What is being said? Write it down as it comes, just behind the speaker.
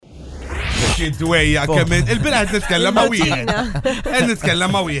id-dwejja kemm il-bira qed nitkellem ma' wieħed. Qed nitkellem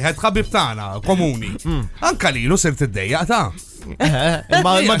ma' wieħed ħabib tagħna komuni. Anka lilu sirt iddejjaq ta'.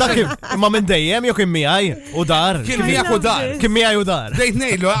 Ma dak imma minn dejjem jew kien miegħi u dar. Kien miegħek u dar. Kien miegħi u dar. Dejt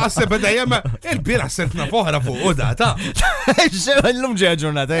ngħidlu qasseb dejjem il-bira sirtna foħra fuq u da ta'. Illum ġej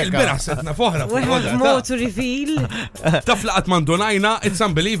ġurnata hekk. Il-bira sirtna foħra fuq u da ta'. Motu reveal. Taf laqat mandunajna, it's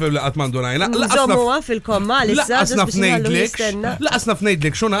unbelievable laqat mandunajna. Żommuha fil-komma Laqasna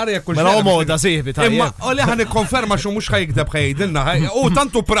f'ngħidlek xunar jekk kull Mela moda sieħbi tajjeb. Imma oli ħan ikkonferma xu mhux ħajdeb ħejdilna u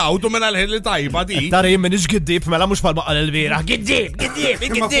tantu proud u mela li tajba di. Tari minn ġgiddib mela mhux bħal l-bira. Giddib.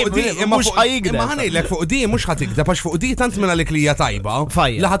 Mhux ħajgdeb. Imma ħanejlek fuq di mhux ħatikdeb għax fuq di tant mela li klija tajba.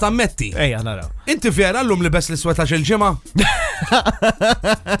 Fajja. Li ħatammetti. Ejja naraw. Inti vera llum libes l-isweta il-ġimgħa?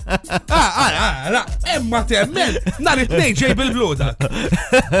 Imma temmen nhar it-tnejn ġej bil-blu dak.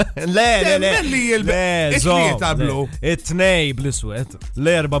 Le. Temmen li jilbes it-tlieta blu. It-tnej bl-iswed,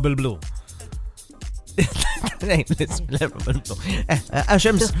 l-erba bil-blu.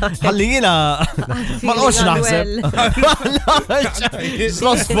 Għaxems, ħallijina ma nqox naħseb.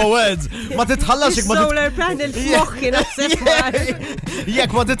 Lost for words. Ma titħallax Solar panel f'moħħi naħseb.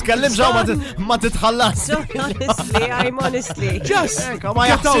 Jekk ma titkellimx ma titħallas. Honestly, I'm honestly. Just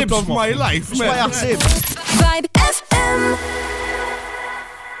get out of my life, man. Ma jaħsib. Vibe